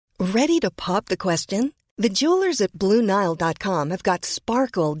Ready to pop the question? The jewelers at BlueNile.com have got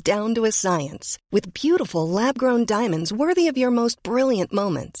sparkle down to a science with beautiful lab-grown diamonds worthy of your most brilliant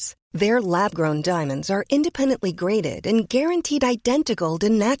moments. Their lab-grown diamonds are independently graded and guaranteed identical to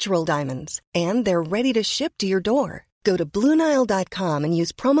natural diamonds, and they're ready to ship to your door. Go to BlueNile.com and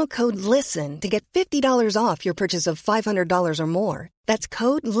use promo code LISTEN to get $50 off your purchase of $500 or more. That's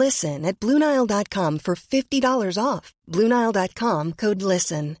code LISTEN at BlueNile.com for $50 off. BlueNile.com, code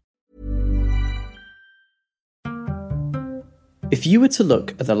LISTEN. If you were to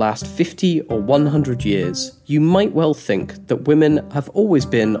look at the last 50 or 100 years, you might well think that women have always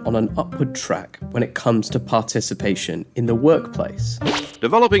been on an upward track when it comes to participation in the workplace.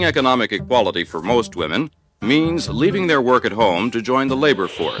 Developing economic equality for most women means leaving their work at home to join the labor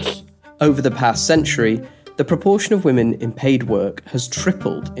force. Over the past century, the proportion of women in paid work has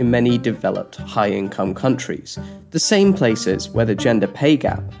tripled in many developed high-income countries, the same places where the gender pay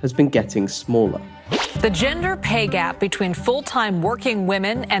gap has been getting smaller. The gender pay gap between full-time working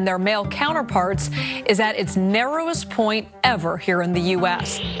women and their male counterparts is at its narrowest point ever here in the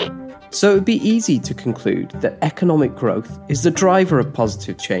U.S. So it would be easy to conclude that economic growth is the driver of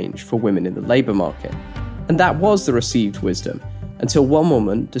positive change for women in the labour market. And that was the received wisdom, until one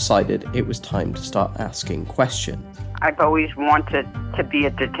woman decided it was time to start asking questions. I've always wanted to be a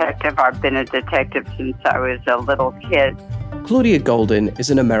detective. I've been a detective since I was a little kid. Claudia Goldin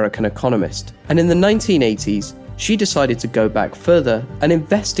is an American economist, and in the 1980s, she decided to go back further and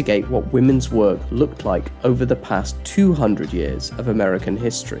investigate what women's work looked like over the past 200 years of American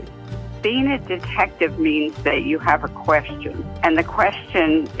history. Being a detective means that you have a question, and the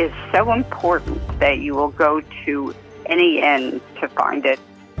question is so important that you will go to any end to find it.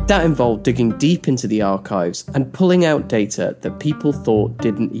 That involved digging deep into the archives and pulling out data that people thought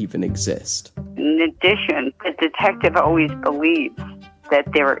didn't even exist. In addition, the detective always believes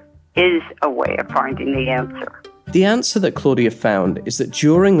that there is a way of finding the answer. The answer that Claudia found is that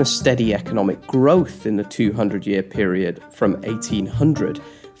during the steady economic growth in the 200-year period from 1800,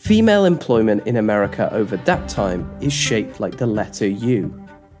 female employment in America over that time is shaped like the letter U.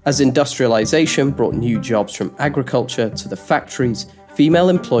 As industrialization brought new jobs from agriculture to the factories, female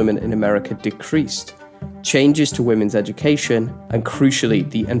employment in America decreased. Changes to women's education, and crucially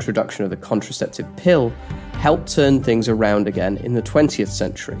the introduction of the contraceptive pill, helped turn things around again in the 20th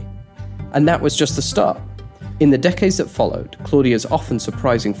century. And that was just the start. In the decades that followed, Claudia's often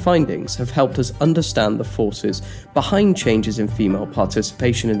surprising findings have helped us understand the forces behind changes in female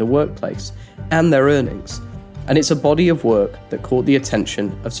participation in the workplace and their earnings. And it's a body of work that caught the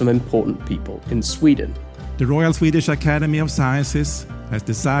attention of some important people in Sweden. The Royal Swedish Academy of Sciences has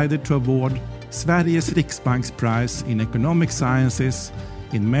decided to award Sveriges Riksbanksprize in Economic Sciences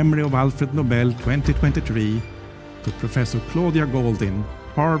in memory of Alfred Nobel 2023 to Professor Claudia Goldin,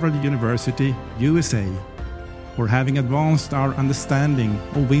 Harvard University, USA, for having advanced our understanding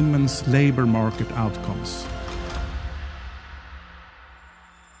of women's labor market outcomes.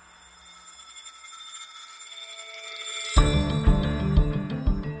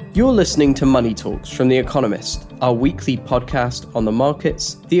 You're listening to Money Talks from The Economist, our weekly podcast on the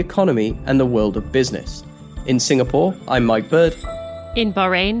markets, the economy, and the world of business. In Singapore, I'm Mike Bird. In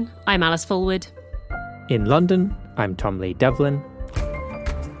Bahrain, I'm Alice Fulwood. In London, I'm Tom Lee Devlin.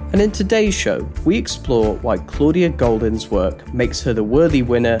 And in today's show, we explore why Claudia Goldin's work makes her the worthy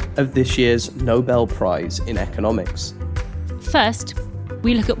winner of this year's Nobel Prize in Economics. First,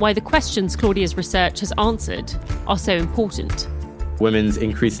 we look at why the questions Claudia's research has answered are so important. Women's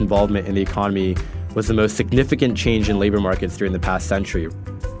increased involvement in the economy was the most significant change in labor markets during the past century.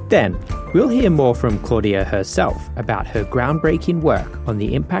 Then, we'll hear more from Claudia herself about her groundbreaking work on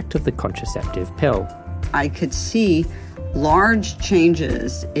the impact of the contraceptive pill. I could see large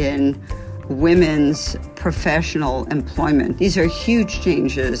changes in women's professional employment. These are huge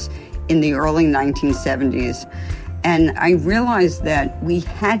changes in the early 1970s. And I realized that we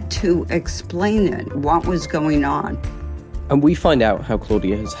had to explain it, what was going on. And we find out how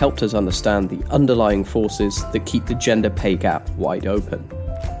Claudia has helped us understand the underlying forces that keep the gender pay gap wide open.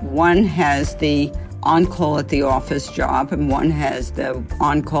 One has the on-call at the office job, and one has the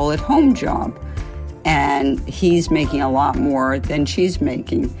on-call at home job. And he's making a lot more than she's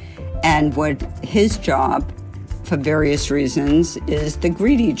making. And what his job, for various reasons, is the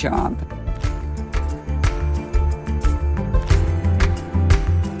greedy job.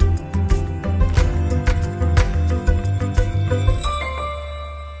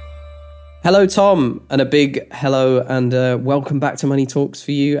 Hello, Tom, and a big hello and welcome back to Money Talks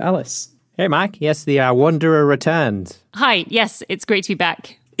for you, Alice. Hey, Mike. Yes, the Wanderer returned. Hi, yes, it's great to be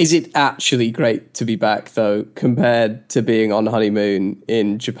back. Is it actually great to be back, though, compared to being on honeymoon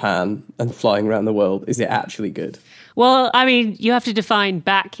in Japan and flying around the world? Is it actually good? Well, I mean, you have to define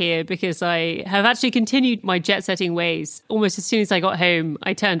back here, because I have actually continued my jet-setting ways. Almost as soon as I got home,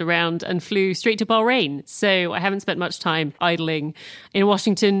 I turned around and flew straight to Bahrain. So I haven't spent much time idling in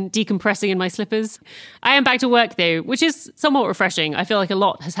Washington, decompressing in my slippers. I am back to work, though, which is somewhat refreshing. I feel like a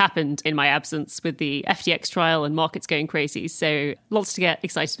lot has happened in my absence with the FTX trial and markets going crazy. So lots to get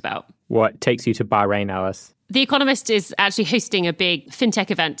excited about. What takes you to Bahrain, Alice? The Economist is actually hosting a big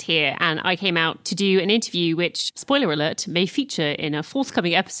fintech event here, and I came out to do an interview which, spoiler alert, may feature in a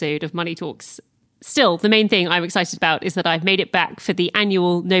forthcoming episode of Money Talks. Still, the main thing I'm excited about is that I've made it back for the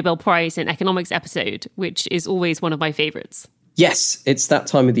annual Nobel Prize in Economics episode, which is always one of my favourites. Yes, it's that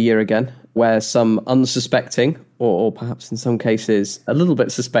time of the year again, where some unsuspecting, or perhaps in some cases a little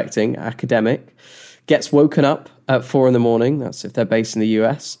bit suspecting academic, gets woken up at 4 a.m, that's if they're based in the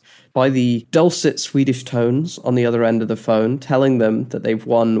US, by the dulcet Swedish tones on the other end of the phone, telling them that they've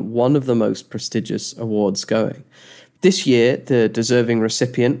won one of the most prestigious awards going. This year, the deserving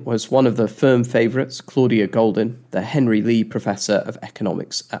recipient was one of the firm favourites, Claudia Goldin, the Henry Lee Professor of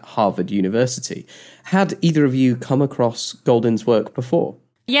Economics at Harvard University. Had either of you come across Goldin's work before?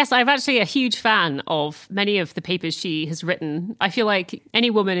 Yes, I'm actually a huge fan of many of the papers she has written. I feel like any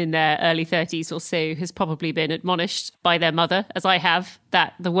woman in their early 30s or so has probably been admonished by their mother, as I have,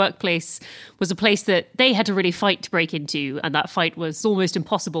 that the workplace was a place that they had to really fight to break into, and that fight was almost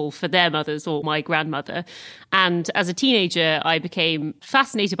impossible for their mothers or my grandmother. And as a teenager, I became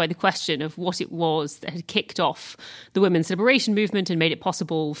fascinated by the question of what it was that had kicked off the women's liberation movement and made it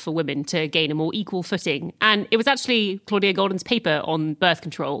possible for women to gain a more equal footing. And it was actually Claudia Goldin's paper on birth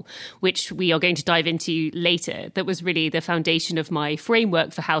control, which we are going to dive into later, that was really the foundation of my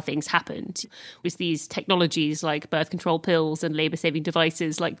framework for how things happened. It was these technologies like birth control pills and labour-saving devices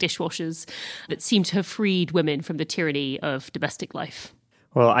like dishwashers that seem to have freed women from the tyranny of domestic life.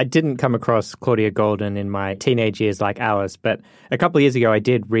 Well, I didn't come across Claudia Goldin in my teenage years like Alice, but a couple of years ago I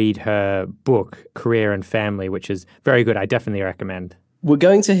did read her book, Career and Family, which is very good. I definitely recommend. We're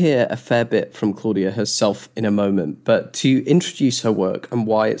going to hear a fair bit from Claudia herself in a moment, but to introduce her work and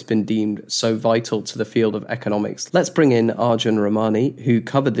why it's been deemed so vital to the field of economics, let's bring in Arjun Ramani, who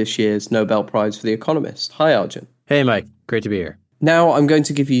covered this year's Nobel Prize for The Economist. Hi, Arjun. Hey, Mike. Great to be here. Now I'm going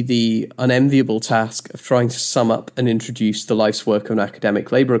to give you the unenviable task of trying to sum up and introduce the life's work of an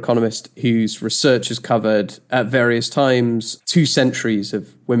academic labour economist whose research has covered, at various times, 2 centuries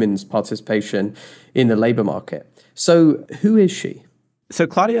of women's participation in the labour market. So who is she? So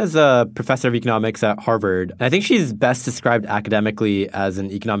Claudia is a professor of economics at Harvard. I think she's best described academically as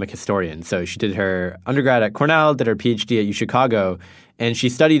an economic historian. So she did her undergrad at Cornell, did her PhD at UChicago, and she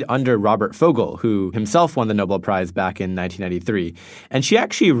studied under Robert Fogel, who himself won the Nobel Prize back in 1993. And she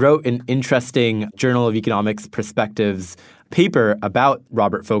actually wrote an interesting Journal of Economics Perspectives paper about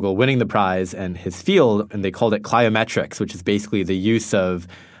Robert Fogel winning the prize and his field, and they called it cliometrics, which is basically the use of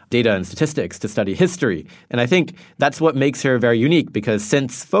data and statistics to study history. And I think that's what makes her very unique, because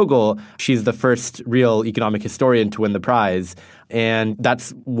since Fogel, she's the first real economic historian to win the prize. And that's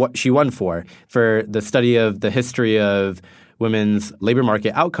what she won for the study of the history of women's labor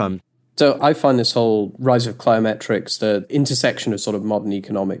market outcome. So I find this whole rise of cliometrics, the intersection of sort of modern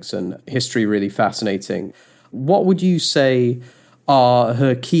economics and history, really fascinating. What would you say are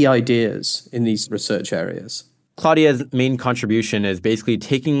her key ideas in these research areas? Claudia's main contribution is basically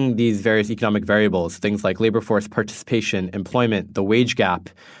taking these various economic variables, things like labor force participation, employment, the wage gap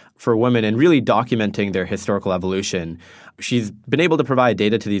for women, and really documenting their historical evolution. She's been able to provide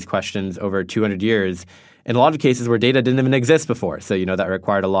data to these questions over 200 years, in a lot of cases where data didn't even exist before. So, that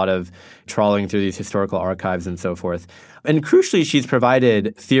required a lot of trawling through these historical archives and so forth. And crucially, she's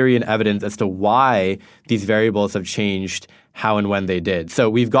provided theory and evidence as to why these variables have changed how and when they did. So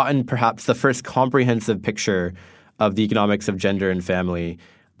we've gotten perhaps the first comprehensive picture of the economics of gender and family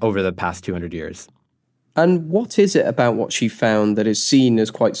over the past 200 years. And what is it about what she found that is seen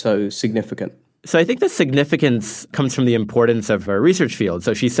as quite so significant? So I think the significance comes from the importance of her research field.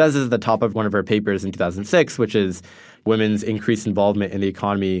 So she says at the top of one of her papers in 2006, which is women's increased involvement in the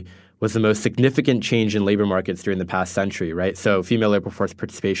economy was the most significant change in labor markets during the past century, right? So female labor force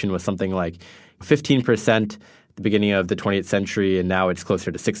participation was something like 15% at the beginning of the 20th century, and now it's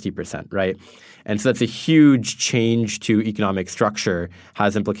closer to 60%, right? And so that's a huge change to economic structure,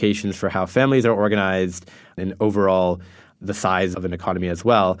 has implications for how families are organized and overall the size of an economy as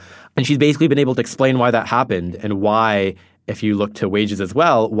well. And she's basically been able to explain why that happened and why if you look to wages as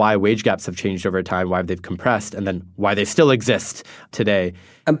well, why wage gaps have changed over time, why they've compressed, and then why they still exist today.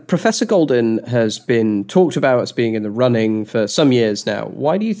 And Professor Goldin has been talked about as being in the running for some years now.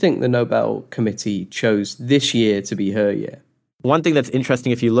 Why do you think the Nobel Committee chose this year to be her year? One thing that's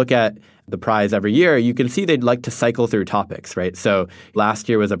interesting, if you look at the prize every year, you can see they'd like to cycle through topics, right? So last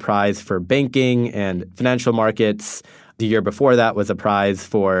year was a prize for banking and financial markets. The year before that was a prize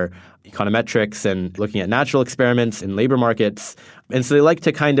for econometrics and looking at natural experiments in labor markets. And so they like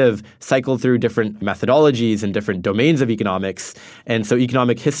to kind of cycle through different methodologies and different domains of economics. And so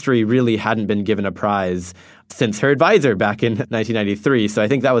economic history really hadn't been given a prize since her advisor back in 1993. So I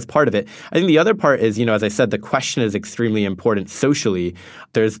think that was part of it. I think the other part is, as I said, the question is extremely important socially.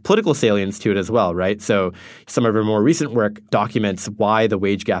 There's political salience to it as well, right? So some of her more recent work documents why the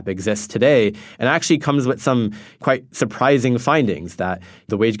wage gap exists today and actually comes with some quite surprising findings that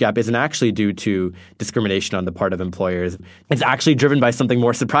the wage gap isn't actually due to discrimination on the part of employers. It's actually driven by something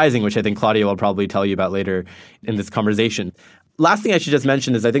more surprising, which I think Claudia will probably tell you about later in this conversation. Last thing I should just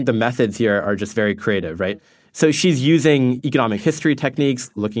mention is I think the methods here are just very creative, right? So she's using economic history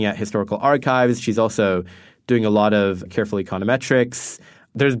techniques, looking at historical archives. She's also doing a lot of careful econometrics.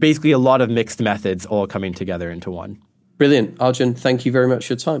 There's basically a lot of mixed methods all coming together into one. Brilliant. Arjun, thank you very much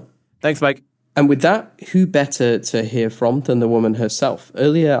for your time. Thanks, Mike. And with that, who better to hear from than the woman herself?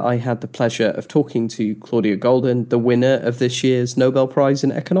 Earlier, I had the pleasure of talking to Claudia Goldin, the winner of this year's Nobel Prize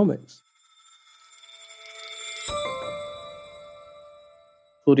in Economics.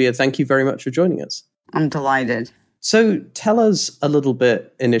 Claudia, thank you very much for joining us. I'm delighted. So tell us a little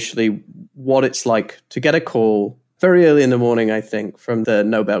bit initially what it's like to get a call very early in the morning, I think, from the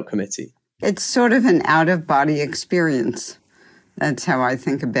Nobel Committee. It's sort of an out-of-body experience. That's how I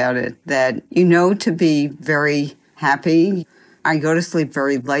think about it, that to be very happy. I go to sleep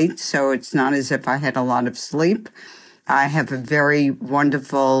very late, so it's not as if I had a lot of sleep. I have a very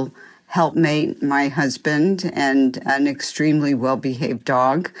wonderful helpmate, my husband, and an extremely well-behaved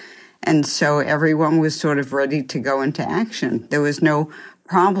dog. And so everyone was sort of ready to go into action. There was no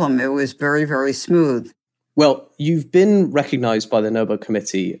problem. It was very, very smooth. Well, you've been recognized by the Nobel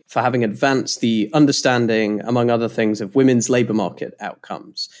Committee for having advanced the understanding, among other things, of women's labor market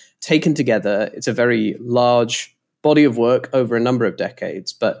outcomes. Taken together, it's a very large body of work over a number of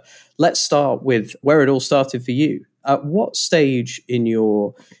decades. But let's start with where it all started for you. At what stage in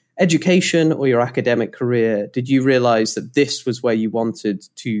your education or your academic career did you realize that this was where you wanted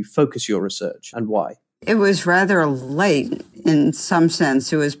to focus your research, and why? It was rather late in some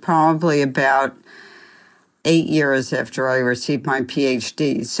sense. It was probably about 8 years after I received my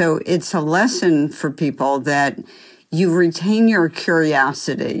PhD. So it's a lesson for people that you retain your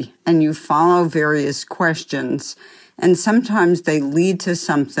curiosity and you follow various questions, and sometimes they lead to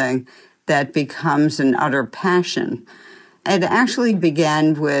something that becomes an utter passion. It actually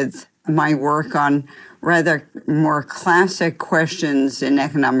began with my work on rather more classic questions in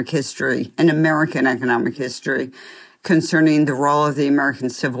economic history, in American economic history, concerning the role of the American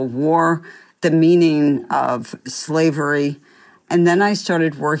Civil War, the meaning of slavery. And then I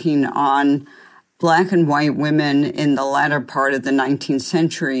started working on Black and white women in the latter part of the 19th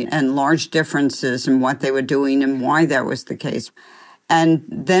century and large differences in what they were doing and why that was the case. And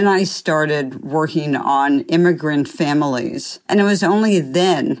then I started working on immigrant families. And it was only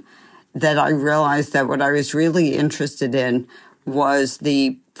then that I realized that what I was really interested in was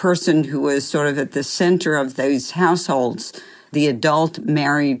the person who was sort of at the center of those households, the adult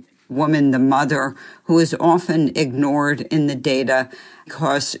married woman, the mother, who is often ignored in the data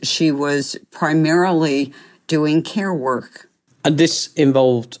because she was primarily doing care work. And this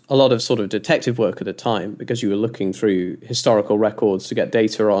involved a lot of sort of detective work at the time, because you were looking through historical records to get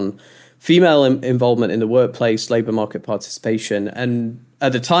data on female involvement in the workplace, labor market participation. And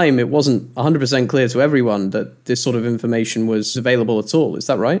at the time, it wasn't 100% clear to everyone that this sort of information was available at all. Is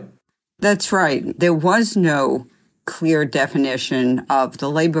that right? That's right. There was no clear definition of the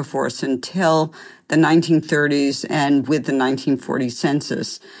labor force until the 1930s and with the 1940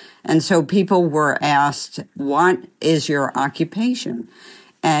 census. And so people were asked, what is your occupation?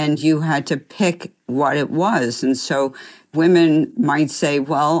 And you had to pick what it was. And so women might say,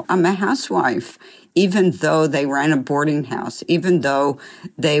 well, I'm a housewife, even though they ran a boarding house, even though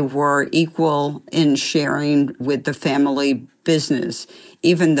they were equal in sharing with the family business,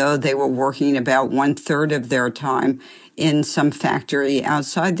 even though they were working about 1/3 of their time in some factory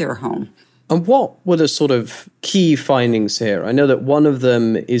outside their home. And what were the sort of key findings here? I know that one of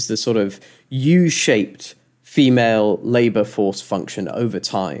them is the sort of U-shaped female labor force function over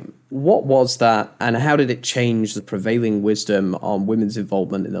time. What was that, and how did it change the prevailing wisdom on women's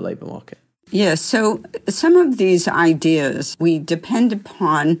involvement in the labor market? Yes, so some of these ideas, we depend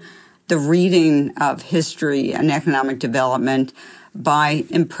upon the reading of history and economic development by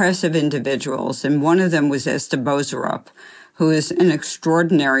impressive individuals. And one of them was Esther Boserup, who is an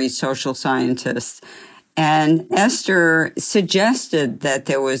extraordinary social scientist. And Esther suggested that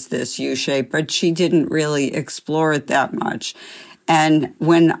there was this U-shape, but she didn't really explore it that much. And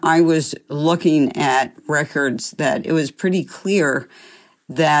when I was looking at records, that it was pretty clear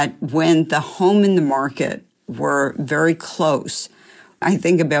that when the home and the market were very close, I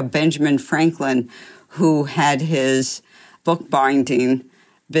think about Benjamin Franklin, who had his bookbinding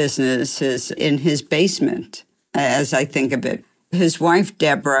business in his basement, as I think of it. His wife,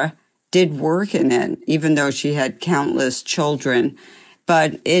 Deborah, did work in it, even though she had countless children.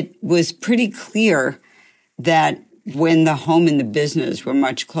 But it was pretty clear that when the home and the business were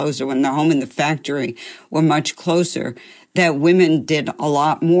much closer, when the home and the factory were much closer, that women did a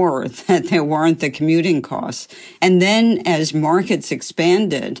lot more, that there weren't the commuting costs. And then as markets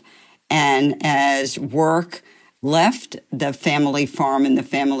expanded and as work left the family farm and the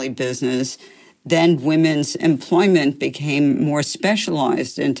family business, then women's employment became more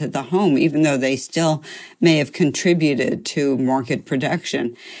specialized into the home, even though they still may have contributed to market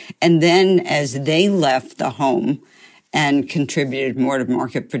production. And then as they left the home and contributed more to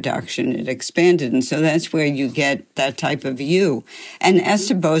market production, it expanded. And so that's where you get that type of view. And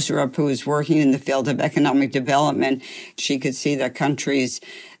Esther Boserup, who was working in the field of economic development, she could see that countries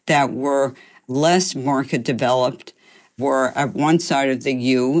that were less market developed were at one side of the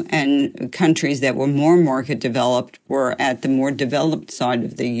U, and countries that were more market developed were at the more developed side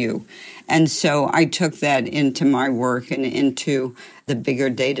of the U. And so I took that into my work and into the bigger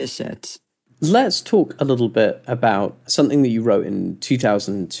data sets. Let's talk a little bit about something that you wrote in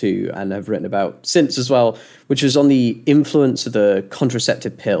 2002 and have written about since as well, which was on the influence of the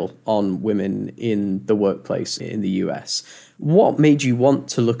contraceptive pill on women in the workplace in the US. What made you want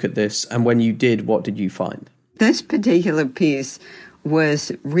to look at this? And when you did, what did you find? This particular piece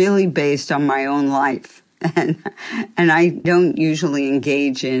was really based on my own life. And I don't usually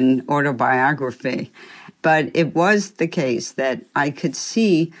engage in autobiography, but it was the case that I could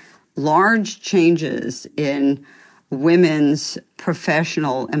see large changes in women's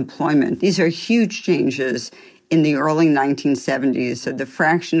professional employment. These are huge changes in the early 1970s. So the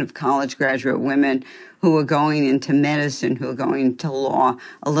fraction of college graduate women who were going into medicine, who were going into law,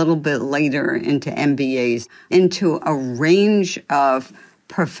 a little bit later into MBAs, into a range of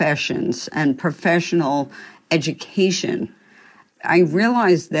professions and professional education. I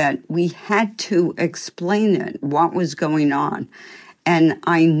realized that we had to explain it, what was going on. And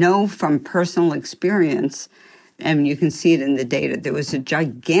I know from personal experience, and you can see it in the data, there was a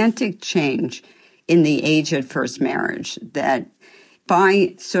gigantic change in the age at first marriage, that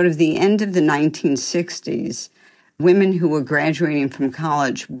by sort of the end of the 1960s, women who were graduating from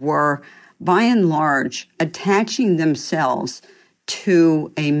college were, by and large, attaching themselves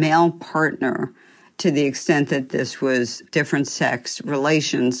to a male partner to the extent that this was different sex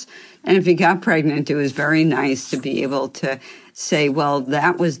relations. And if you got pregnant, it was very nice to be able to say, well,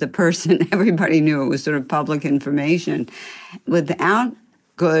 that was the person. Everybody knew it was sort of public information. Without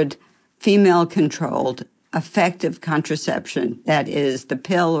good female-controlled, effective contraception, that is the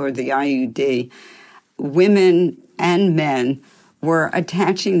pill or the IUD, women and men were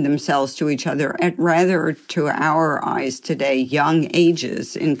attaching themselves to each other at rather, to our eyes today, young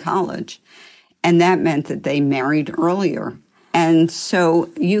ages in college. And that meant that they married earlier. And so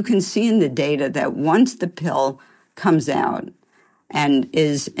you can see in the data that once the pill comes out and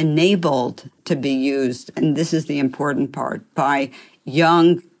is enabled to be used, and this is the important part, by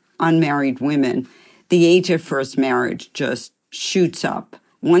young unmarried women, the age of first marriage just shoots up.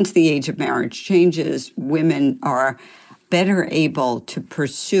 Once the age of marriage changes, women are better able to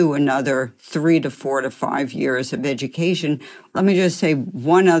pursue another 3 to 4 to 5 years of education. Let me just say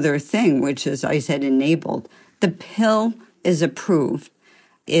one other thing, which is, I said, enabled. The pill is approved.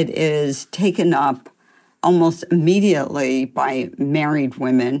 It is taken up almost immediately by married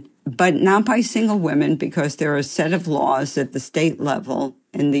women, but not by single women, because there are a set of laws at the state level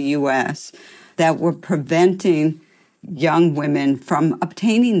in the U.S. that were preventing young women from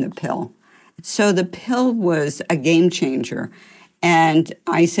obtaining the pill. So the pill was a game changer. And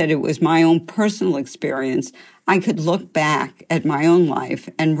I said it was my own personal experience. I could look back at my own life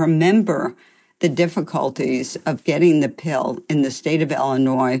and remember the difficulties of getting the pill in the state of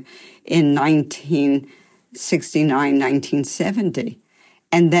Illinois in 1969, 1970.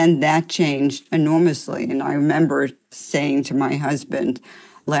 And then that changed enormously. And I remember saying to my husband,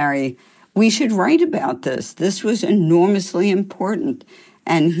 Larry, we should write about this. This was enormously important.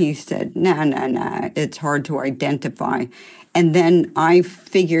 And he said, no, it's hard to identify. And then I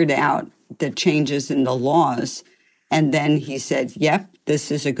figured out the changes in the laws. And then he said, yep,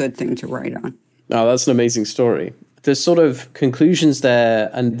 this is a good thing to write on. Oh, that's an amazing story. There's sort of conclusions there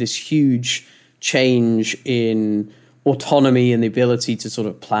and this huge change in autonomy and the ability to sort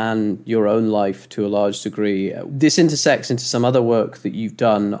of plan your own life to a large degree. This intersects into some other work that you've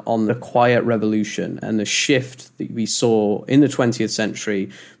done on the quiet revolution and the shift that we saw in the 20th century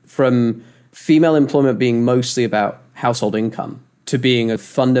from female employment being mostly about household income to being a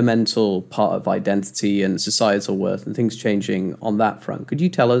fundamental part of identity and societal worth, and things changing on that front. Could you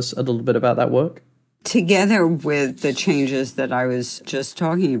tell us a little bit about that work? Together with the changes that I was just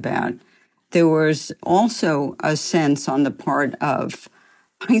talking about, there was also a sense on the part of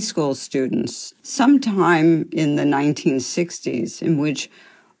high school students sometime in the 1960s in which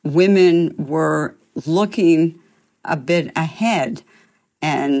women were looking a bit ahead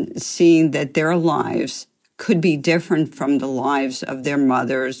and seeing that their lives could be different from the lives of their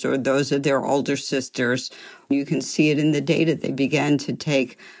mothers or those of their older sisters. You can see it in the data. They began to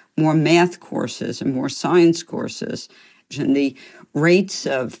take more math courses and more science courses. And the rates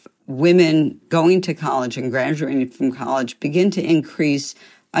of women going to college and graduating from college begin to increase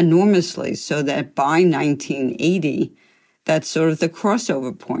enormously, so that by 1980, that's sort of the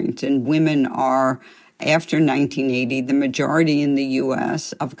crossover point. And women are, after 1980, the majority in the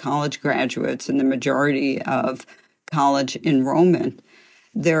U.S. of college graduates and the majority of college enrollment.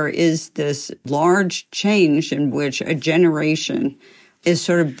 There is this large change in which a generation is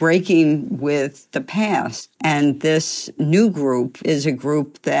sort of breaking with the past. And this new group is a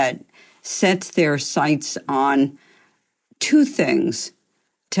group that sets their sights on two things: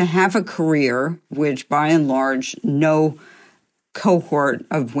 to have a career, which by and large no cohort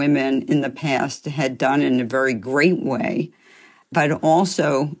of women in the past had done in a very great way, but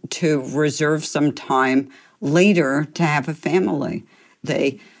also to reserve some time later to have a family.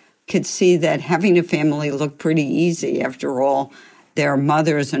 They could see that having a family looked pretty easy. After all, their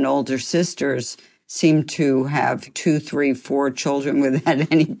mothers and older sisters seemed to have 2, 3, 4 children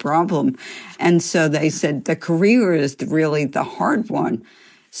without any problem. And so they said, the career is really the hard one.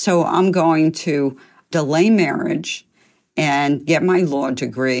 So I'm going to delay marriage and get my law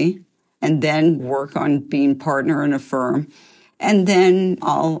degree and then work on being partner in a firm. And then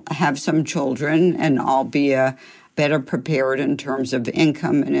I'll have some children and I'll be better prepared in terms of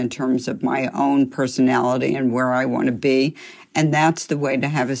income and in terms of my own personality and where I want to be. And that's the way to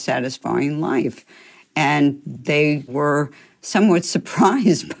have a satisfying life. And they were somewhat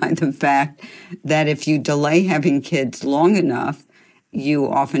surprised by the fact that if you delay having kids long enough, you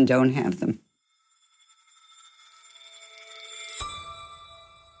often don't have them.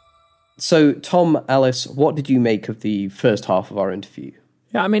 So, Tom, Alice, what did you make of the first half of our interview?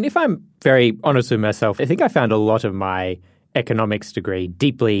 Yeah, I mean, if I'm very honest with myself, I think I found a lot of my economics degree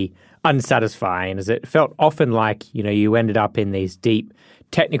deeply unsatisfying, as it felt often like, you ended up in these deep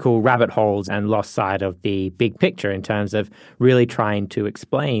technical rabbit holes and lost sight of the big picture in terms of really trying to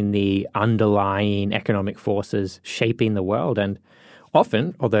explain the underlying economic forces shaping the world. And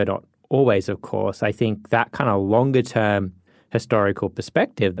often, although not always, of course, I think that kind of longer term historical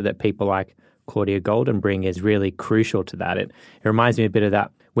perspective that people like Claudia Goldin bring is really crucial to that. It reminds me a bit of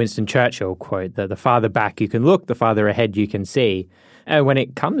that Winston Churchill quote, that the farther back you can look, the farther ahead you can see. And when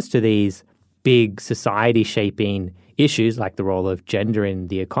it comes to these big society-shaping issues like the role of gender in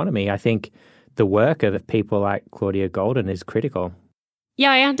the economy, I think the work of people like Claudia Goldin is critical.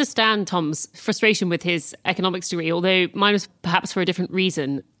 Yeah, I understand Tom's frustration with his economics degree, although mine was perhaps for a different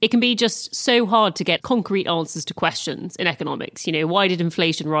reason. It can be just so hard to get concrete answers to questions in economics. Why did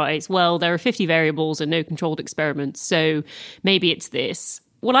inflation rise? Well, there are 50 variables and no controlled experiments, so maybe it's this.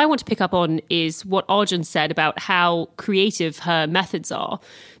 What I want to pick up on is what Arjun said about how creative her methods are,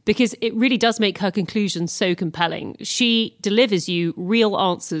 because it really does make her conclusions so compelling. She delivers you real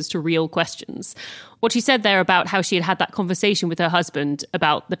answers to real questions. What she said there about how she had that conversation with her husband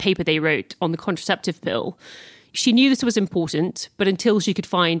about the paper they wrote on the contraceptive pill, she knew this was important, but until she could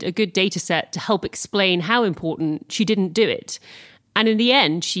find a good data set to help explain how important, she didn't do it. And in the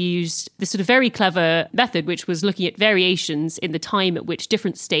end, she used this sort of very clever method, which was looking at variations in the time at which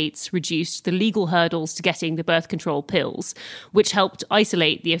different states reduced the legal hurdles to getting the birth control pills, which helped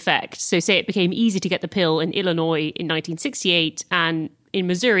isolate the effect. So say it became easy to get the pill in Illinois in 1968, and in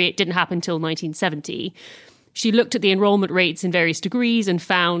Missouri, it didn't happen until 1970. She looked at the enrollment rates in various degrees and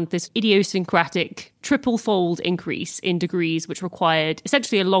found this idiosyncratic triple-fold increase in degrees which required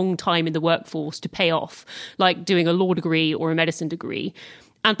essentially a long time in the workforce to pay off, like doing a law degree or a medicine degree.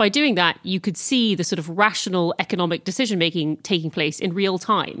 And by doing that, you could see the sort of rational economic decision-making taking place in real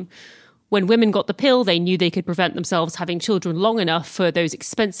time. When women got the pill, they knew they could prevent themselves having children long enough for those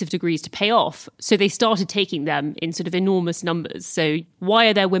expensive degrees to pay off. So they started taking them in sort of enormous numbers. So why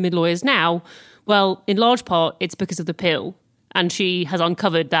are there women lawyers now? Well, in large part, it's because of the pill. And she has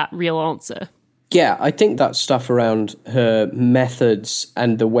uncovered that real answer. Yeah, I think that stuff around her methods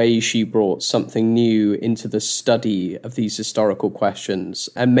and the way she brought something new into the study of these historical questions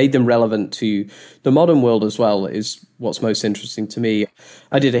and made them relevant to the modern world as well is what's most interesting to me.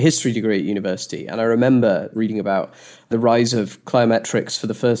 I did a history degree at university, and I remember reading about the rise of cliometrics for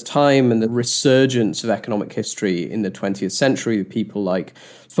the first time and the resurgence of economic history in the 20th century, people like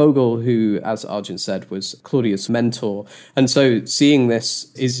Vogel, who, as Arjun said, was Claudia's mentor. And so seeing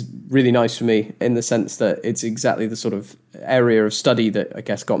this is really nice for me in the sense that it's exactly the sort of area of study that I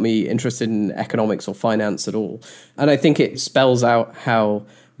guess got me interested in economics or finance at all. And I think it spells out how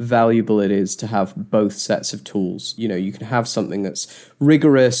valuable it is to have both sets of tools. You know, you can have something that's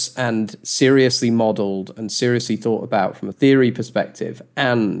rigorous and seriously modeled and seriously thought about from a theory perspective,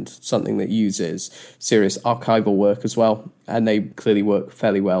 and something that uses serious archival work as well. And they clearly work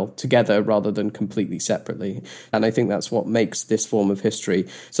fairly well together rather than completely separately. And I think that's what makes this form of history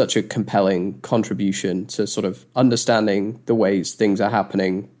such a compelling contribution to sort of understanding the ways things are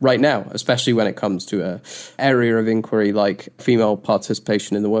happening right now, especially when it comes to an area of inquiry like female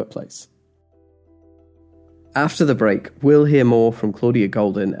participation in the workplace. After the break, we'll hear more from Claudia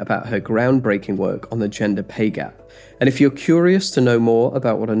Goldin about her groundbreaking work on the gender pay gap. And if you're curious to know more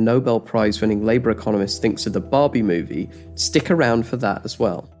about what a Nobel Prize-winning Labour economist thinks of the Barbie movie, stick around for that as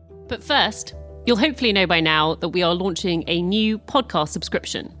well. But first, you'll hopefully know by now that we are launching a new podcast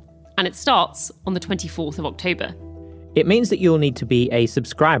subscription, and it starts on the 24th of October. It means that you'll need to be a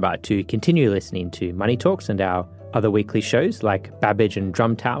subscriber to continue listening to Money Talks and our other weekly shows like Babbage and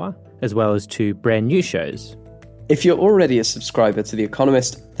Drum Tower, as well as to brand new shows. If you're already a subscriber to The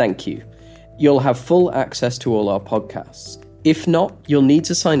Economist, thank you. You'll have full access to all our podcasts. If not, you'll need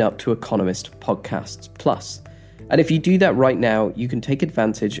to sign up to Economist Podcasts Plus. And if you do that right now, you can take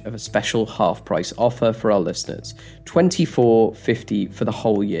advantage of a special half-price offer for our listeners, $24.50 for the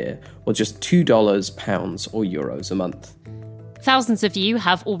whole year, or just $2, pounds or euros a month. Thousands of you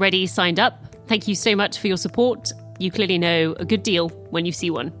have already signed up. Thank you so much for your support. You clearly know a good deal when you see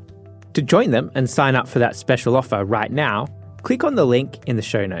one. To join them and sign up for that special offer right now, click on the link in the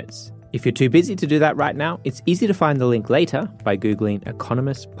show notes. If you're too busy to do that right now, it's easy to find the link later by Googling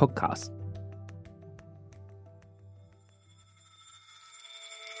Economist Podcast.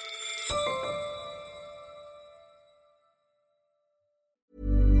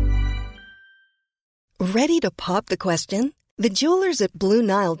 Ready to pop the question? The jewelers at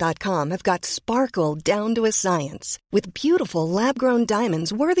BlueNile.com have got sparkle down to a science with beautiful lab-grown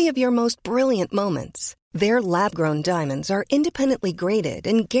diamonds worthy of your most brilliant moments. Their lab-grown diamonds are independently graded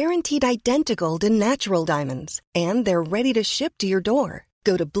and guaranteed identical to natural diamonds, and they're ready to ship to your door.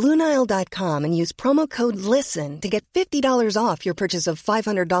 Go to BlueNile.com and use promo code LISTEN to get $50 off your purchase of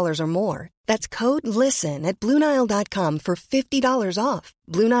 $500 or more. That's code LISTEN at BlueNile.com for $50 off.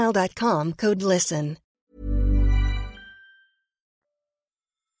 BlueNile.com, code LISTEN.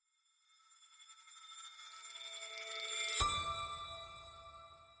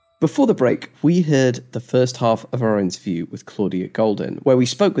 Before the break, we heard the first half of our interview with Claudia Goldin, where we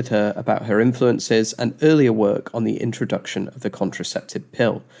spoke with her about her influences and earlier work on the introduction of the contraceptive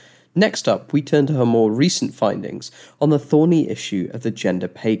pill. Next up, we turn to her more recent findings on the thorny issue of the gender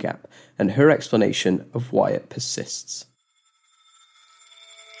pay gap and her explanation of why it persists.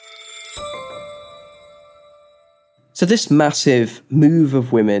 So this massive move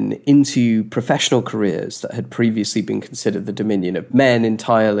of women into professional careers that had previously been considered the dominion of men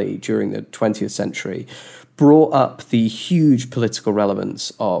entirely during the 20th century brought up the huge political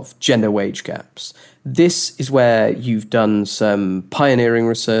relevance of gender wage gaps. This is where you've done some pioneering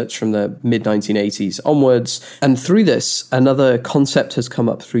research from the mid-1980s onwards. And through this, another concept has come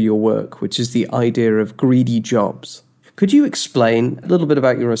up through your work, which is the idea of greedy jobs. Could you explain a little bit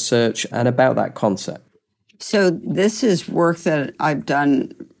about your research and about that concept? So this is work that I've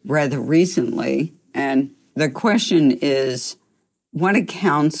done rather recently, and the question is, what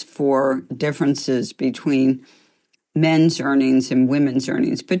accounts for differences between men's earnings and women's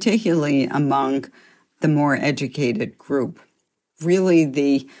earnings, particularly among the more educated group? Really,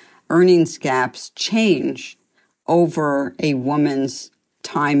 the earnings gaps change over a woman's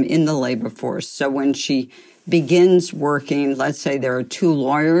time in the labor force. So when she begins working, let's say there are two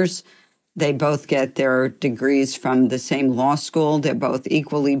lawyers, they both get their degrees from the same law school. They're both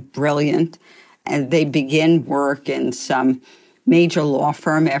equally brilliant. And they begin work in some major law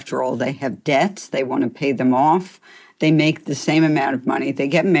firm. After all, they have debts. They want to pay them off. They make the same amount of money. They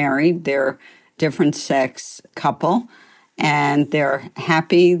get married. They're different sex couple, and they're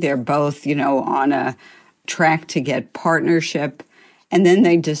happy. They're both, on a track to get partnership. And then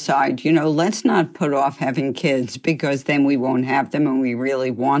they decide, let's not put off having kids because then we won't have them and we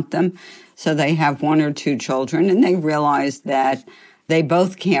really want them. So they have 1 or 2 children, and they realize that they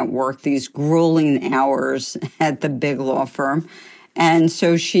both can't work these grueling hours at the big law firm. And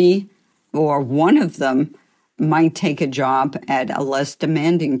so she, or one of them, might take a job at a less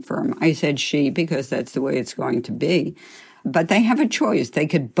demanding firm. I said she because that's the way it's going to be. But they have a choice. They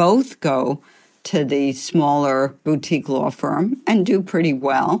could both go to the smaller boutique law firm and do pretty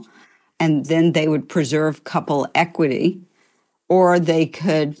well, and then they would preserve couple equity. Or they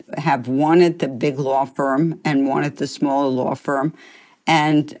could have one at the big law firm and one at the smaller law firm.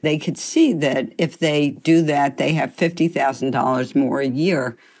 And they could see that if they do that, they have $50,000 more a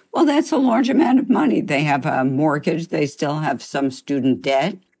year. Well, that's a large amount of money. They have a mortgage. They still have some student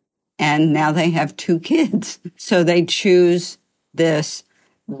debt. And now they have 2 kids. So they choose this.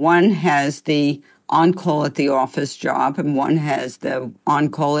 One has the on-call at the office job and one has the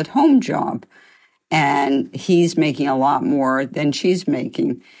on-call at home job. And he's making a lot more than she's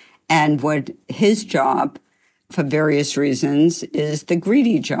making. And what his job, for various reasons, is the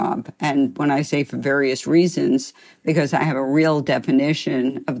greedy job. And when I say for various reasons, because I have a real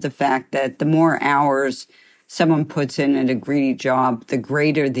definition of the fact that the more hours someone puts in at a greedy job, the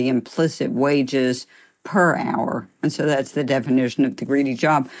greater the implicit wages per hour. And so that's the definition of the greedy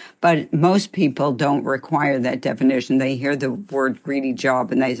job. But most people don't require that definition. They hear the word greedy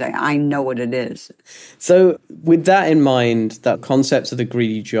job and they say, I know what it is. So with that in mind, that concept of the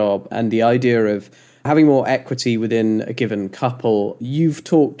greedy job and the idea of having more equity within a given couple, you've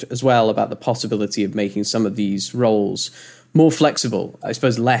talked as well about the possibility of making some of these roles more flexible, I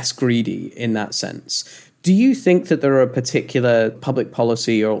suppose less greedy in that sense. Do you think that there are particular public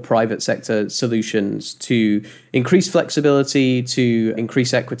policy or private sector solutions to increase flexibility, to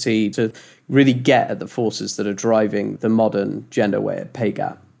increase equity, to really get at the forces that are driving the modern gender pay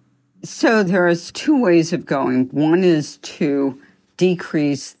gap? So there's 2 ways of going. One is to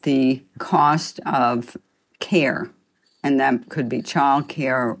decrease the cost of care, and that could be child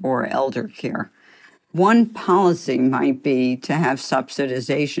care or elder care. One policy might be to have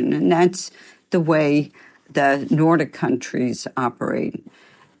subsidization, and that's the way the Nordic countries operate.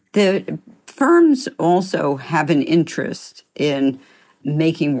 The firms also have an interest in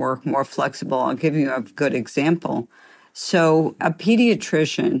making work more flexible. I'll give you a good example. So a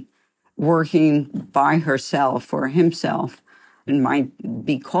pediatrician working by herself or himself might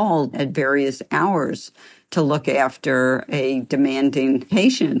be called at various hours to look after a demanding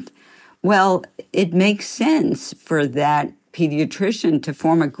patient. Well, it makes sense for that pediatrician to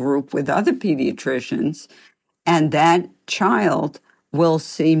form a group with other pediatricians, and that child will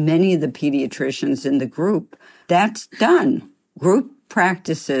see many of the pediatricians in the group. That's done. Group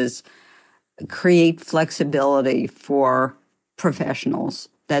practices create flexibility for professionals.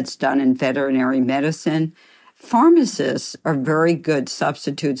 That's done in veterinary medicine. Pharmacists are very good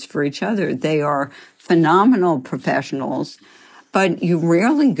substitutes for each other. They are phenomenal professionals, but you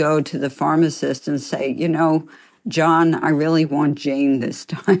rarely go to the pharmacist and say, John, I really want Jane this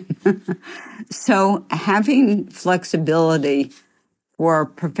time. So having flexibility for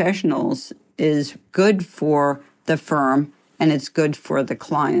professionals is good for the firm and it's good for the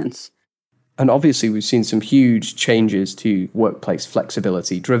clients. And obviously, we've seen some huge changes to workplace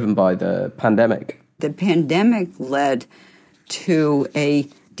flexibility driven by the pandemic. The pandemic led to a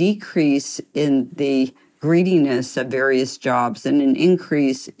decrease in the greediness of various jobs and an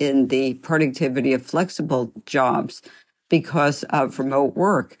increase in the productivity of flexible jobs because of remote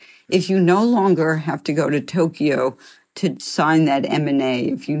work. If you no longer have to go to Tokyo to sign that M&A,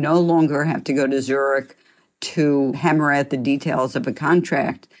 if you no longer have to go to Zurich to hammer out the details of a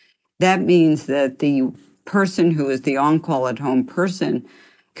contract, that means that the person who is the on-call at home person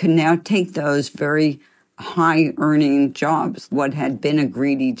can now take those very high-earning jobs, what had been a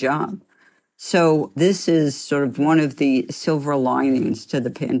greedy job. So this is sort of one of the silver linings to the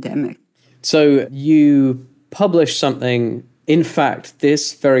pandemic. So you published something, in fact,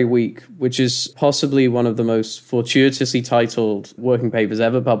 this very week, which is possibly one of the most fortuitously titled working papers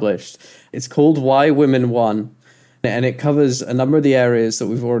ever published. It's called Why Women Won, and it covers a number of the areas that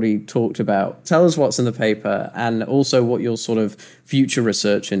we've already talked about. Tell us what's in the paper and also what your sort of future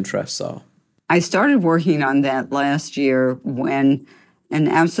research interests are. I started working on that last year when an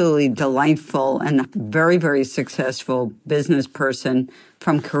absolutely delightful and very, very successful business person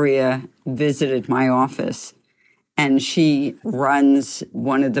from Korea visited my office. And she runs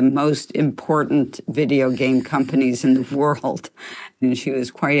one of the most important video game companies in the world. And she was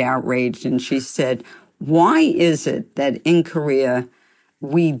quite outraged. And she said, why is it that in Korea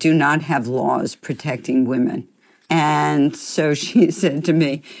we do not have laws protecting women? And so she said to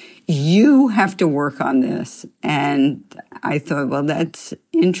me, you have to work on this. And I thought, well, that's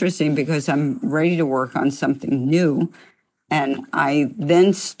interesting because I'm ready to work on something new. And I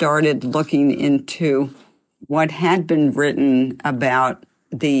then started looking into what had been written about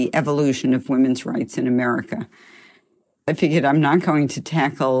the evolution of women's rights in America. I figured I'm not going to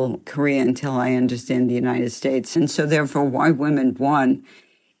tackle Korea until I understand the United States. And so therefore, Why Women Won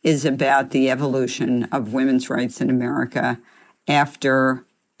is about the evolution of women's rights in America after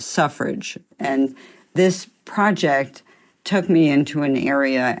suffrage. And this project took me into an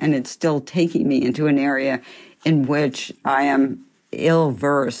area, and it's still taking me into an area in which I am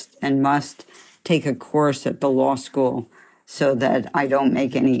ill-versed and must take a course at the law school so that I don't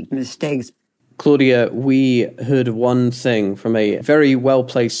make any mistakes. Claudia, we heard one thing from a very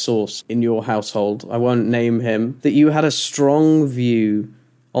well-placed source in your household, I won't name him, that you had a strong view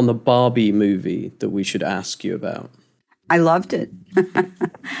on the Barbie movie that we should ask you about. I loved it.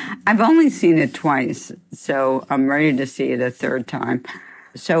 I've only seen it twice, so I'm ready to see it a third time.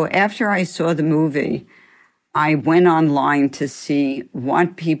 So after I saw the movie, I went online to see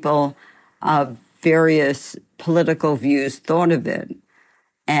what people of various political views thought of it,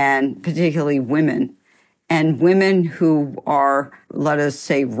 and particularly women. And women who are, let us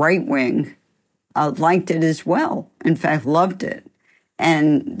say, right-wing, liked it as well. In fact, loved it.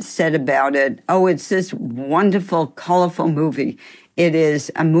 And said about it, oh, it's this wonderful, colorful movie. It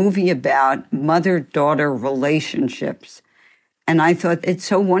is a movie about mother-daughter relationships. And I thought, it's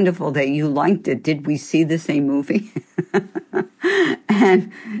so wonderful that you liked it. Did we see the same movie?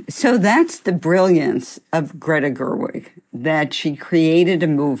 And so that's the brilliance of Greta Gerwig, that she created a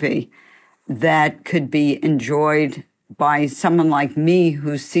movie that could be enjoyed by someone like me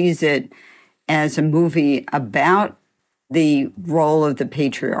who sees it as a movie about the role of the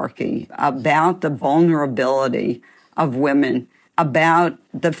patriarchy, about the vulnerability of women, about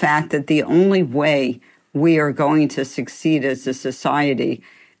the fact that the only way we are going to succeed as a society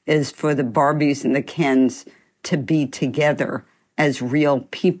is for the Barbies and the Kens to be together as real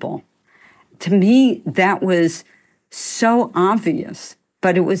people. To me, that was so obvious,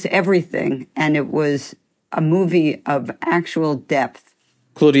 but it was everything, and it was a movie of actual depth.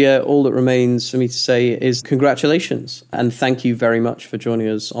 Claudia, all that remains for me to say is congratulations, and thank you very much for joining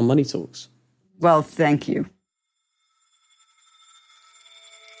us on Money Talks. Well, thank you.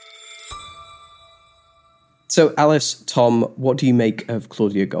 So, Alice, Tom, what do you make of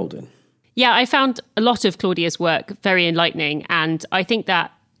Claudia Goldin? Yeah, I found a lot of Claudia's work very enlightening, and I think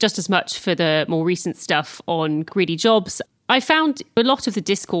that just as much for the more recent stuff on greedy jobs. I found a lot of the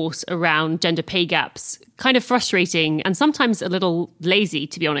discourse around gender pay gaps kind of frustrating and sometimes a little lazy,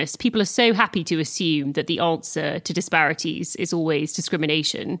 to be honest. People are so happy to assume that the answer to disparities is always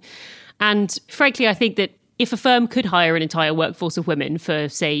discrimination. And frankly, I think that if a firm could hire an entire workforce of women for,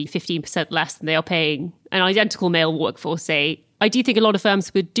 say, 15% less than they are paying an identical male workforce, say, I do think a lot of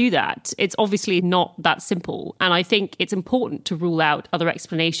firms would do that. It's obviously not that simple. And I think it's important to rule out other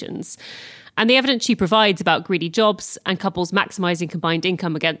explanations. And the evidence she provides about greedy jobs and couples maximizing combined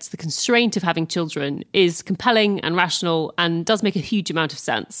income against the constraint of having children is compelling and rational and does make a huge amount of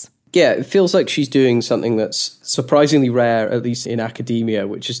sense. Yeah, it feels like she's doing something that's surprisingly rare, at least in academia,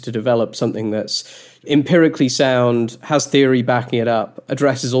 which is to develop something that's empirically sound, has theory backing it up,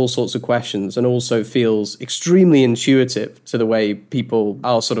 addresses all sorts of questions, and also feels extremely intuitive to the way people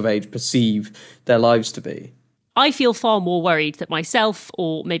our sort of age perceive their lives to be. I feel far more worried that myself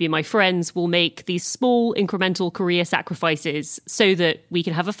or maybe my friends will make these small incremental career sacrifices so that we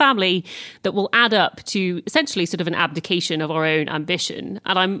can have a family that will add up to essentially sort of an abdication of our own ambition.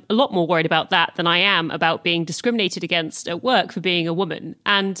 And I'm a lot more worried about that than I am about being discriminated against at work for being a woman.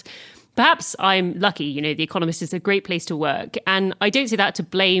 And perhaps I'm lucky, The Economist is a great place to work. And I don't say that to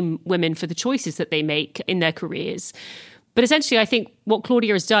blame women for the choices that they make in their careers. But essentially, I think what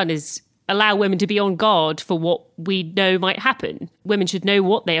Claudia has done is allow women to be on guard for what we know might happen. Women should know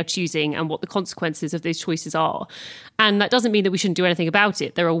what they are choosing and what the consequences of those choices are. And that doesn't mean that we shouldn't do anything about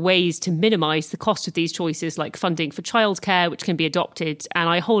it. There are ways to minimize the cost of these choices, like funding for childcare, which can be adopted. And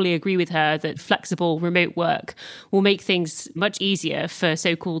I wholly agree with her that flexible remote work will make things much easier for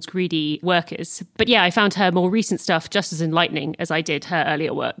so-called greedy workers. But yeah, I found her more recent stuff just as enlightening as I did her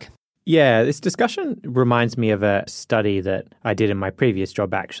earlier work. Yeah, this discussion reminds me of a study that I did in my previous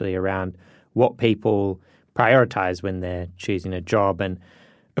job, actually, around what people prioritize when they're choosing a job. And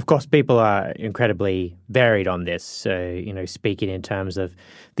Of course, people are incredibly varied on this. So, speaking in terms of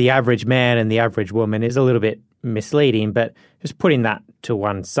the average man and the average woman is a little bit misleading. But just putting that to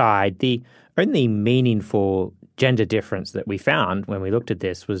one side, the only meaningful gender difference that we found when we looked at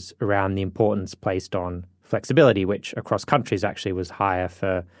this was around the importance placed on flexibility, which across countries actually was higher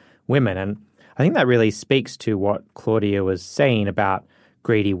for women. And I think that really speaks to what Claudia was saying about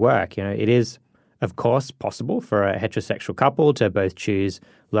greedy work. It is, of course, possible for a heterosexual couple to both choose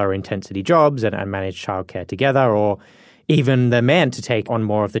lower intensity jobs and manage childcare together, or even the man to take on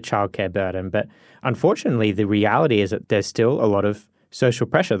more of the childcare burden. But unfortunately, the reality is that there's still a lot of social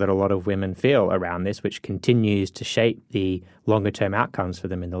pressure that a lot of women feel around this, which continues to shape the longer term outcomes for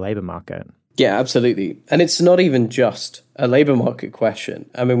them in the labour market. Yeah, absolutely. And it's not even just a labour market question.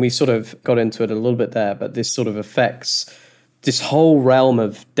 I mean, we sort of got into it a little bit there, but this sort of affects this whole realm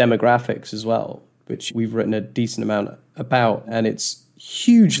of demographics as well, which we've written a decent amount about, and it's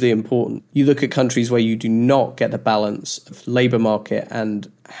hugely important. You look at countries where you do not get the balance of labour market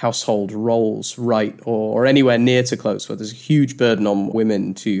and household roles right, or anywhere near to close, where there's a huge burden on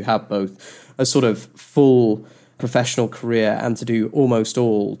women to have both a sort of full professional career and to do almost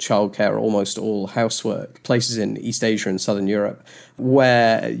all childcare, almost all housework, places in East Asia and Southern Europe,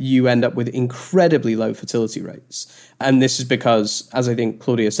 where you end up with incredibly low fertility rates. And this is because, as I think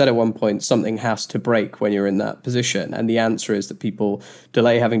Claudia said at one point, something has to break when you're in that position. And the answer is that people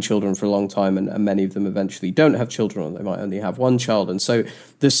delay having children for a long time, and many of them eventually don't have children, or they might only have one child. And so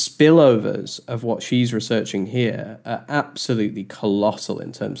the spillovers of what she's researching here are absolutely colossal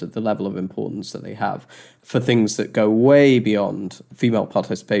in terms of the level of importance that they have for things that go way beyond female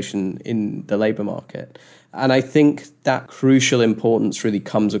participation in the labour market. And I think that crucial importance really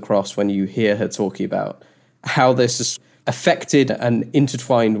comes across when you hear her talking about how this is affected and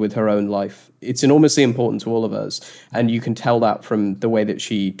intertwined with her own life. It's enormously important to all of us, and you can tell that from the way that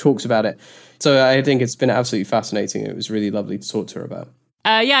she talks about it. So I think it's been absolutely fascinating. It was really lovely to talk to her about.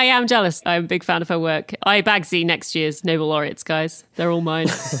 Yeah, I'm jealous. I'm a big fan of her work. I bagsy next year's Nobel laureates, guys. They're all mine.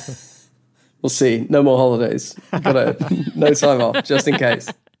 We'll see. No more holidays. No time off, just in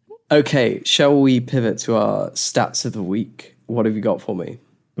case. Okay, shall we pivot to our stats of the week? What have you got for me?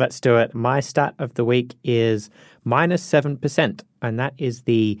 Let's do it. My stat of the week is minus 7%, and that is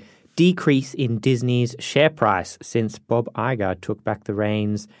the decrease in Disney's share price since Bob Iger took back the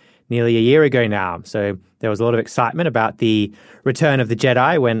reins nearly a year ago now. So there was a lot of excitement about the return of the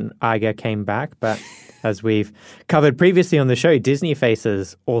Jedi when Iger came back, but as we've covered previously on the show, Disney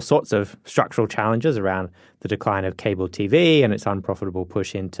faces all sorts of structural challenges around the decline of cable TV and its unprofitable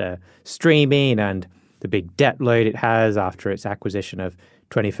push into streaming and the big debt load it has after its acquisition of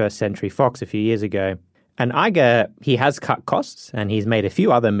 21st Century Fox a few years ago. And Iger, he has cut costs and he's made a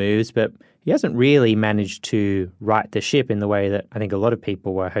few other moves, but he hasn't really managed to right the ship in the way that I think a lot of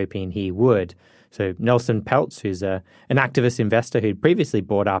people were hoping he would. So Nelson Peltz, who's an activist investor who'd previously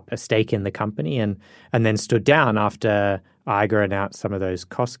bought up a stake in the company and then stood down after Iger announced some of those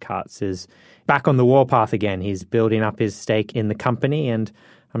cost cuts, is back on the warpath again. He's building up his stake in the company, and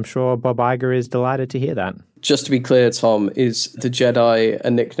I'm sure Bob Iger is delighted to hear that. Just to be clear, Tom, is the Jedi a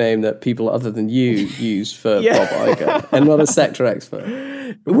nickname that people other than you use for Bob Iger and not a sector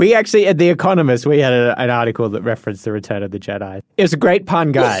expert? We actually, at The Economist, we had an article that referenced the return of the Jedi. It was a great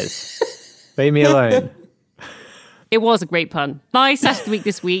pun, guys. Leave me alone. It was a great pun. My stat of the week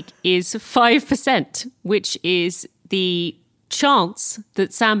this week is 5%, which is the chance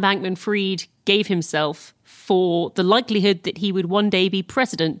that Sam Bankman-Fried gave himself for the likelihood that he would one day be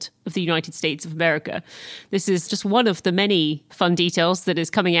president of the United States of America. This is just one of the many fun details that is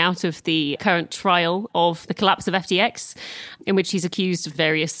coming out of the current trial of the collapse of FTX, in which he's accused of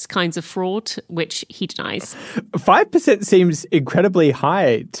various kinds of fraud, which he denies. 5% seems incredibly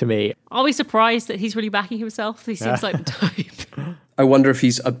high to me. Are we surprised that he's really backing himself? He seems like the type. I wonder if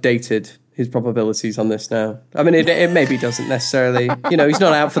he's updated his probabilities on this now. I mean, it maybe doesn't necessarily, he's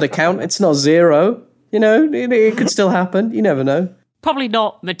not out for the count. It's not zero. It could still happen. You never know. Probably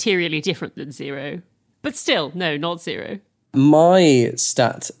not materially different than zero. But still, no, not zero. My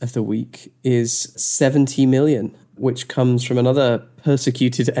stat of the week is 70 million, which comes from another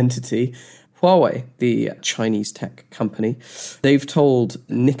persecuted entity, Huawei, the Chinese tech company. They've told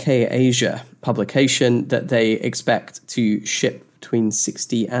Nikkei Asia publication that they expect to ship between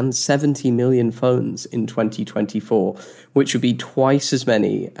 60 and 70 million phones in 2024, which would be twice as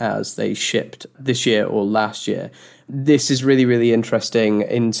many as they shipped this year or last year. This is really, really interesting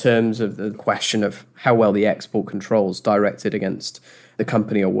in terms of the question of how well the export controls directed against the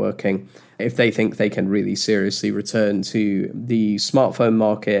company are working. If they think they can really seriously return to the smartphone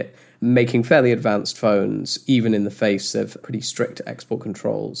market making fairly advanced phones, even in the face of pretty strict export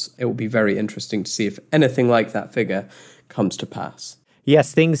controls. It will be very interesting to see if anything like that figure comes to pass.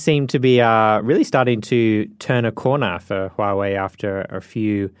 Yes, things seem to be really starting to turn a corner for Huawei after a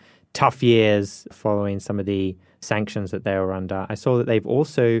few tough years following some of the sanctions that they were under. I saw that they've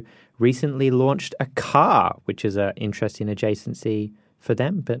also recently launched a car, which is an interesting adjacency for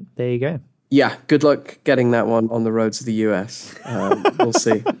them, but there you go. Yeah, good luck getting that one on the roads of the US. We'll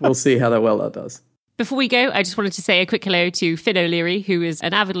see. We'll see how well that does. Before we go, I just wanted to say a quick hello to Finn O'Leary, who is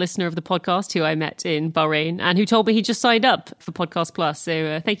an avid listener of the podcast, who I met in Bahrain, and who told me he just signed up for Podcast Plus.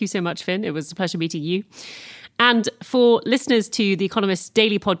 So thank you so much, Finn. It was a pleasure meeting you. And for listeners to The Economist's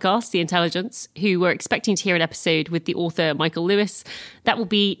daily podcast, The Intelligence, who were expecting to hear an episode with the author Michael Lewis, that will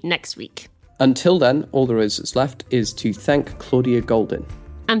be next week. Until then, all there is left is to thank Claudia Goldin.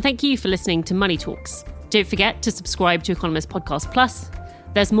 And thank you for listening to Money Talks. Don't forget to subscribe to Economist Podcast Plus.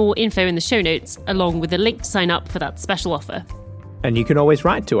 There's more info in the show notes, along with a link to sign up for that special offer. And you can always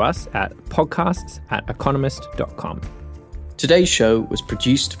write to us at podcasts@economist.com. Today's show was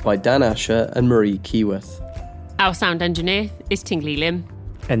produced by Dan Asher and Marie Keyworth. Our sound engineer is Tingley Lim.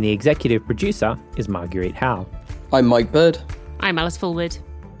 And the executive producer is Marguerite Howe. I'm Mike Bird. I'm Alice Fulwood.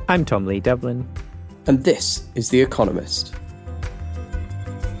 I'm Tom Lee Devlin. And this is The Economist.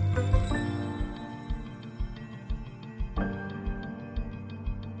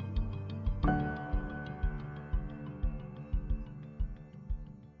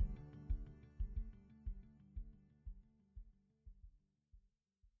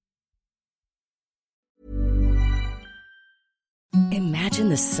 Imagine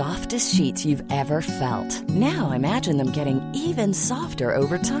the softest sheets you've ever felt. Now imagine them getting even softer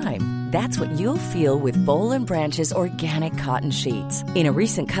over time. That's what you'll feel with Boll & Branch's organic cotton sheets. In a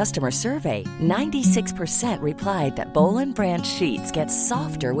recent customer survey, 96% replied that Boll & Branch sheets get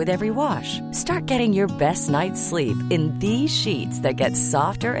softer with every wash. Start getting your best night's sleep in these sheets that get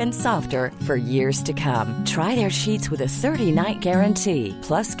softer and softer for years to come. Try their sheets with a 30-night guarantee.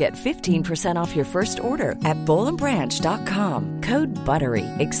 Plus, get 15% off your first order at bollandbranch.com. Code BUTTERY.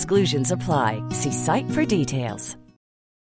 Exclusions apply. See site for details.